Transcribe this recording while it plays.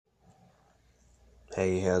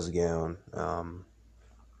Hey, how's it going?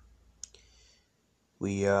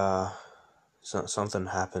 We something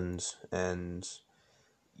happened, and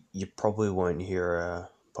you probably won't hear a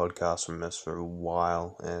podcast from us for a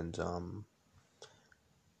while. And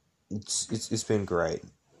it's been great.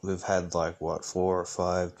 We've had like what 4 or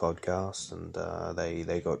 5 podcasts, and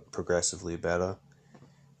they got progressively better,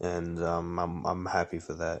 and I'm happy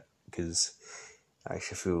for that because I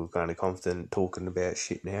actually feel kind of confident talking about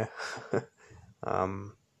shit now.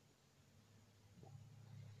 um,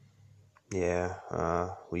 yeah,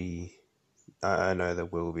 I know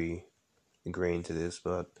that we'll be agreeing to this,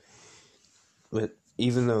 but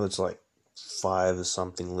even though it's like five or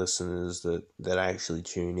something listeners that actually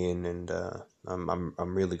tune in, and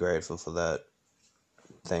I'm really grateful for that.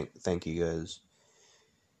 Thank you guys.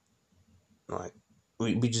 Like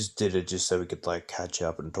we just did it just so we could like catch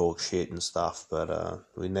up and talk shit and stuff, but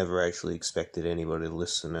we never actually expected anybody to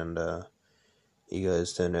listen, and you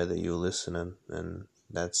guys don't know that you were listening, and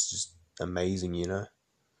that's just amazing, you know.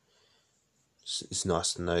 It's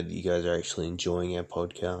nice to know that you guys are actually enjoying our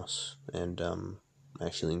podcast and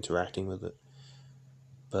actually interacting with it.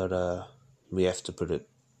 But we have to put it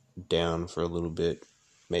down for a little bit,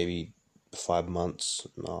 maybe 5 months.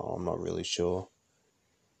 No, I'm not really sure.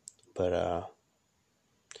 But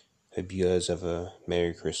hope you guys have a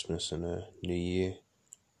Merry Christmas and a New Year,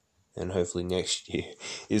 and hopefully next year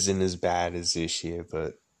isn't as bad as this year.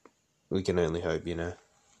 But we can only hope, you know.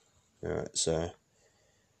 All right, so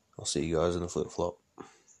I'll see you guys in the flip flop.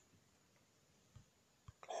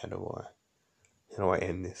 How do I? How do I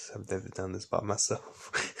end this? I've never done this by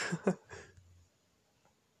myself.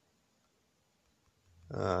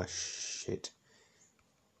 Ah, shit.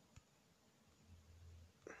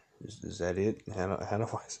 Is that it? How do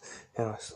I